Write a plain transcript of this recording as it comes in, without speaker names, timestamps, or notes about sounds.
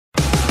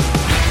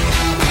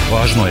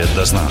Važno je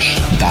da znaš.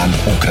 Dan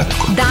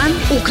ukratko. Dan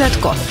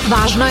ukratko.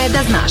 Važno je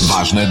da znaš.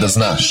 Važno je da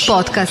znaš.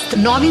 Podcast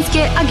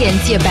novinske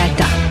agencije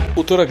Beta.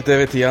 Utorak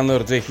 9.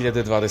 januar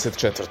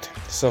 2024.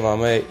 Sa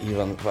vama je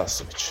Ivan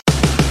Vasović.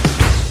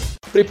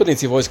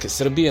 Pripadnici Vojske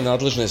Srbije,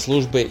 nadležne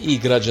službe i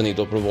građani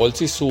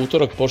dobrovoljci su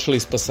utorak počeli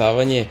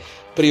spasavanje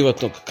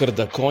privatnog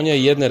krda konja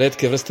i jedne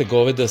retke vrste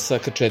goveda sa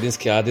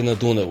Krčedinske ade na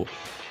Dunavu.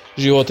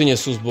 Životinje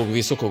su zbog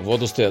visokog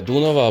vodostaja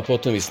Dunava, a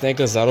potom i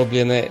snega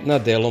zarobljene na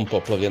delom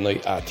poplavljenoj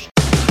adi.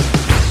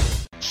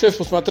 Šef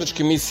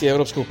posmatračke misije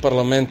Evropskog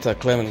parlamenta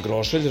Klemen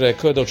Grošelj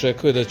rekao je da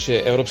očekuje da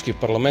će Evropski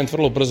parlament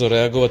vrlo brzo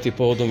reagovati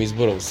povodom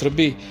izbora u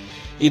Srbiji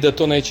i da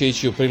to neće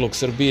ići u prilog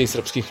Srbije i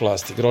srpskih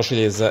vlasti.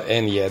 Grošelj je za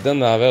N1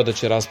 naveo da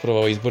će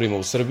rasprava o izborima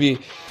u Srbiji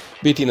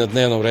biti na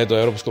dnevnom redu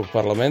Evropskog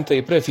parlamenta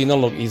i pre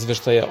finalnog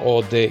izveštaja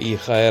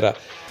ODIHR-a,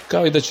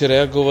 kao i da će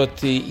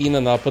reagovati i na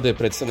napade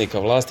predstavnika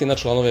vlasti na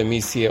članove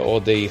misije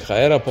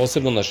ODIHR-a,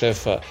 posebno na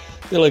šefa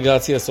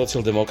delegacija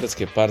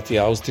Socijaldemokratske partije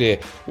Austrije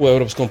u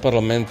Evropskom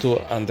parlamentu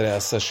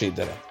Andreasa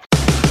Šidera.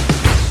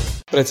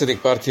 Predsednik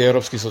partije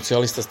Evropskih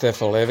socijalista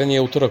Stefan Leven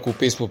je utorak u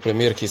pismu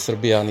premijerki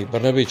Srbije Ani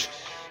Brnabić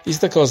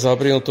istakao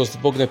zabrinutost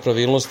zbog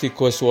nepravilnosti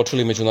koje su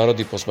uočili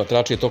međunarodni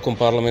posmatrači tokom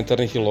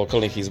parlamentarnih i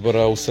lokalnih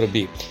izbora u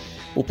Srbiji.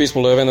 U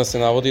pismu Levena se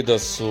navodi da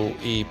su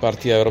i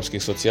partija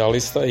Evropskih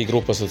socijalista i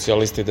grupa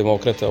socijalista i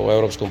demokrata u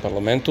Evropskom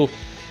parlamentu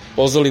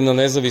pozvali na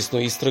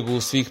nezavisnu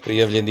istragu svih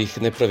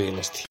prijavljenih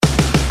nepravilnosti.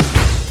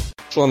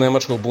 Član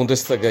nemačkog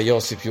Bundestaga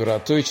Josip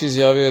Juratović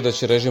izjavio je da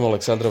će režim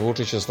Aleksandra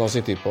Vučića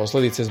snositi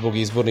posledice zbog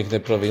izbornih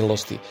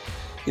nepravilnosti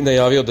i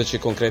najavio da će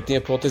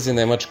konkretnije poteze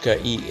Nemačka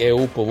i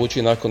EU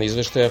povući nakon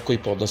izveštaja koji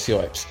podnosi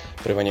OEBS.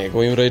 Prema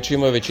njegovim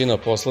rečima, većina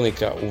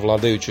poslanika u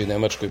vladajućoj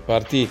nemačkoj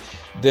partiji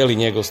deli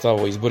njegov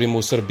stav o izborima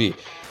u Srbiji,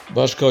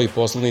 baš kao i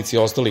poslanici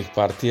ostalih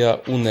partija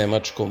u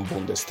nemačkom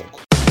Bundestagu.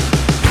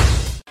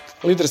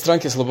 Lider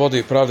stranke Slobode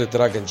i pravde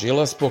Dragan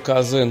Đilas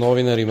pokazuje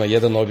novinarima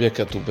jedan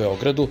objekat u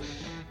Beogradu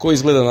koji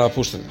izgleda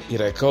napušten i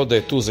rekao da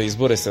je tu za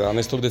izbore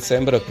 17.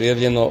 decembra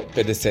prijavljeno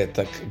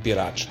 50-ak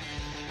birača.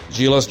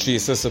 Đilas, čiji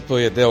SSP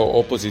je deo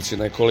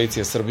opozicijne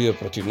koalicije Srbije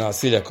protiv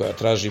nasilja koja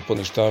traži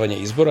poništavanje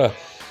izbora,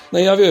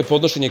 najavio je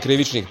podnošenje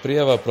krivičnih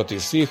prijava protiv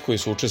svih koji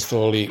su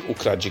učestvovali u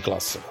krađi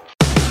glasova.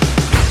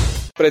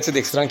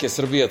 Predsednik stranke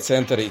Srbija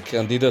Centar i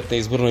kandidat na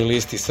izbornoj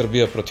listi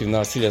Srbija protiv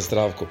nasilja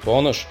Zdravko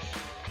Ponoš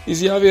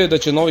izjavio je da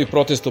će novi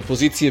protest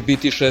opozicije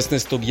biti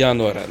 16.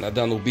 januara na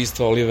dan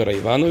ubistva Olivera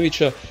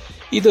Ivanovića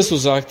i da su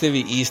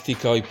zahtevi isti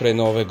kao i pre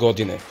nove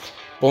godine.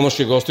 Ponoš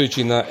je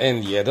gostujući na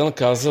N1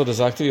 kazao da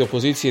zahtevi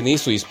opozicije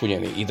nisu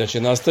ispunjeni i da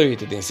će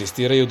nastaviti da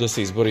insistiraju da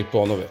se izbori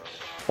ponove.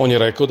 On je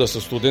rekao da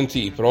su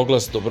studenti i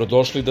Proglas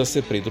dobrodošli da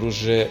se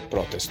pridruže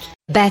protestu.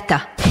 Beta.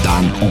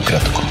 Dan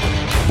ukratko.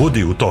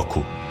 Budi u toku.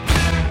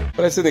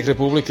 Predsednik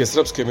Republike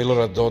Srpske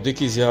Milorad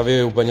Dodik izjavio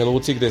je u Banja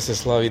Luci, gde se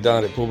slavi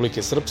Dan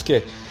Republike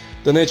Srpske,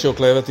 da neće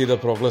oklevati da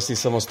proglasi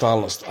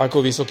samostalnost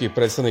ako visoki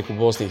predstavnik u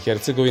Bosni i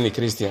Hercegovini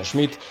Kristijan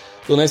Šmit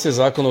donese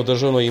zakon o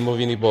državnoj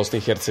imovini Bosne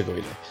i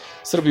Hercegovine.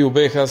 Srbi u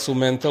BiH su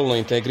mentalno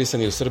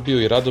integrisani u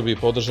Srbiju i rado bi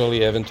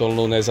podržali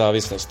eventualnu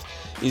nezavisnost,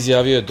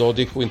 izjavio je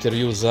Dodik u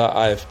intervju za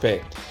AFP.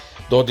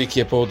 Dodik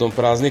je povodom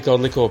praznika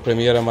odlikovao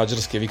premijera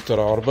Mađarske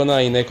Viktora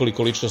Orbana i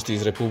nekoliko ličnosti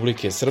iz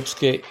Republike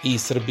Srpske i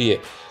Srbije,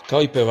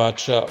 kao i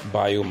pevača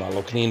Baju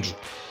Malog Nindžu.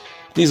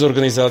 Niz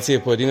organizacije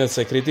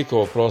pojedinaca je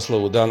kritikovao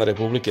proslavu Dana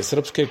Republike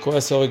Srpske,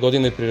 koja se ove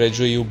godine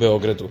priređuje i u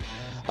Beogradu,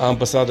 a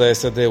ambasada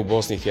SAD u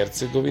Bosni i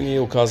Hercegovini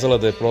je ukazala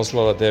da je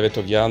proslava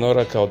 9.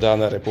 januara kao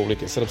Dana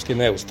Republike Srpske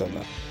neustavna,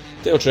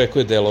 te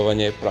očekuje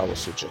delovanje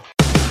pravosuđa.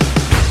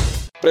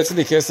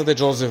 Predsednik SAD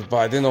Joseph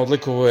Biden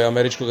odlikovao je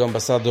američkog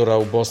ambasadora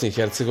u Bosni i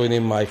Hercegovini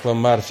Michaela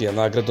Murphyja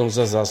nagradom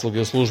za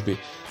zasluge u službi,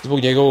 zbog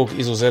njegovog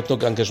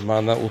izuzetnog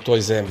angažmana u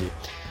toj zemlji.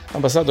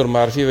 Ambasador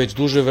Murphy već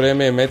duže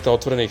vreme je meta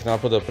otvorenih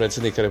napada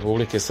predsednika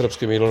Republike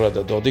Srpske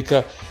Milorada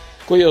Dodika,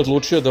 koji je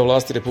odlučio da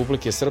vlasti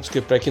Republike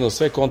Srpske prekinu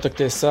sve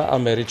kontakte sa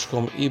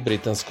američkom i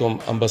britanskom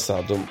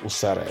ambasadom u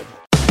Sarajevu.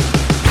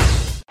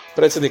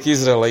 Predsednik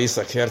Izraela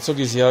Isak Herzog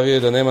izjavio je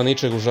da nema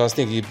ničeg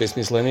užasnijeg i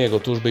besmislenijeg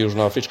od tužbe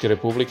Južnoafričke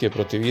Republike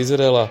protiv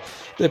Izraela,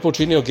 da je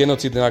počinio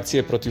genocidne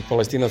akcije protiv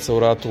Palestinaca u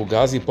ratu u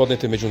Gazi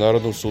podnete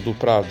Međunarodnom sudu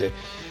pravde.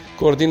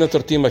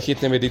 Koordinator tima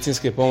hitne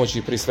medicinske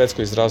pomoći pri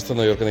Svetskoj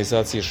zdravstvenoj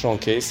organizaciji Sean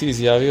Casey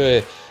izjavio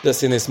je da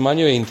se ne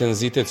smanjuje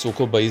intenzitet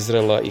sukoba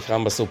Izraela i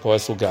Hamasa u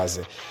pojasu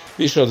Gaze.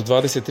 Više od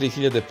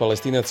 23.000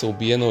 Palestinaca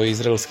ubijeno u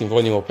izraelskim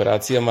vojnim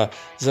operacijama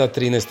za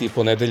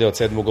 13,5 nedelje od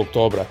 7.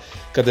 oktobra,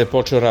 kada je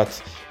počeo rat,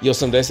 i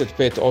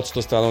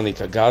 85%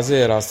 stanovnika Gaze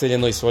je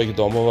raseljeno iz svojih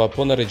domova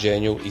po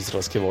naređenju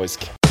izraelske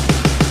vojske.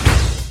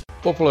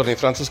 Popularni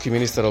francuski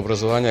ministar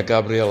obrazovanja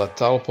Gabriel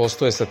Attal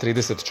postaje sa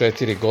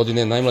 34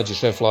 godine najmlađi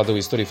šef vlade u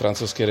istoriji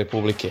Francuske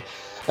republike,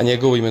 a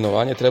njegovo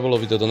imenovanje trebalo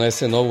bi da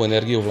donese novu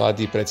energiju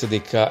vladi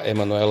predsednika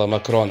Emmanuela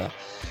Macrona.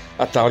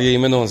 Attal je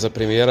imenovan za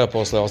premijera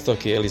posle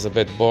ostavke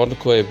Elizabeth Borne,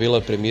 koja je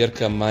bila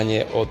premijerka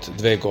manje od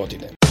 2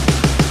 godine.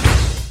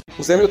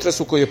 U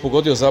zemljotresu koji je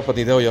pogodio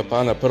zapadni deo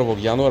Japana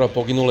 1. januara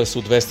poginule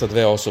su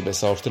 202 osobe,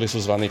 saopštili su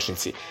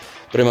zvaničnici.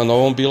 Prema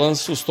novom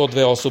bilansu,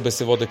 102 osobe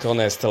se vode kao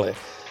nestale.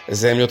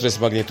 Zemljotres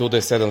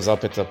magnitude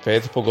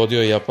 7,5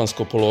 pogodio je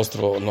japansko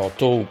poluostrvo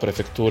Noto u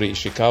prefekturi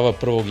Ishikawa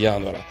 1.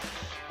 januara.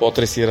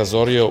 Potres je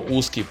razorio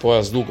uski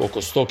pojas dug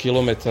oko 100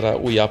 km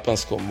u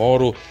Japanskom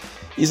moru,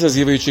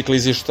 izazivajući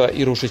klizišta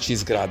i rušeći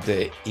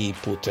zgrade i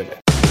puteve.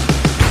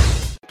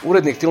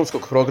 Urednik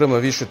filmskog programa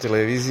više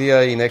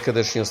televizija i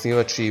nekadašnji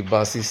osnivač i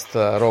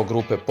basista rock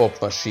grupe Pop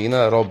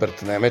Mašina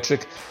Robert Nemeček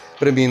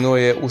preminuo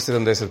je u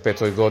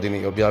 75.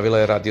 godini, objavila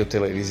je Radio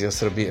televizija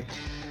Srbije.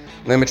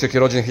 Nemeček je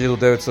rođen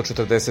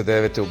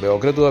 1949. u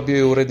Beogradu, a bio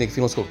je urednik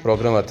filmskog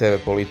programa TV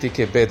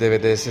politike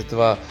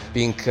B92,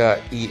 Pinka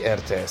i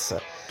RTS-a.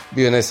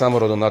 Bio je ne samo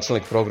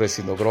rodonačelnik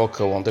progresivnog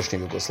roka u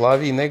ondašnjoj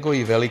Jugoslaviji, nego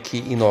i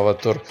veliki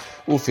inovator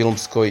u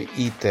filmskoj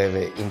i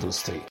TV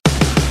industriji.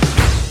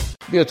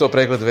 Bio je to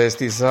pregled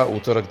vesti za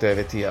utorak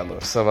 9.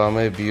 januar. Sa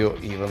vama je bio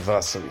Ivan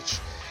Vasović.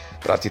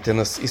 Pratite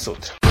nas i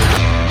sutra.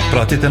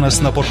 Pratite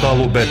nas na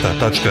portalu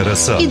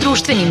beta.rs I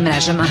društvenim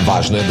mrežama.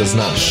 Važno je da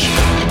znaš.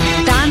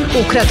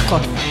 Dan ukratko.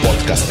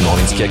 Podcast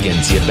novinske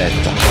agencije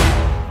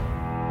Beta.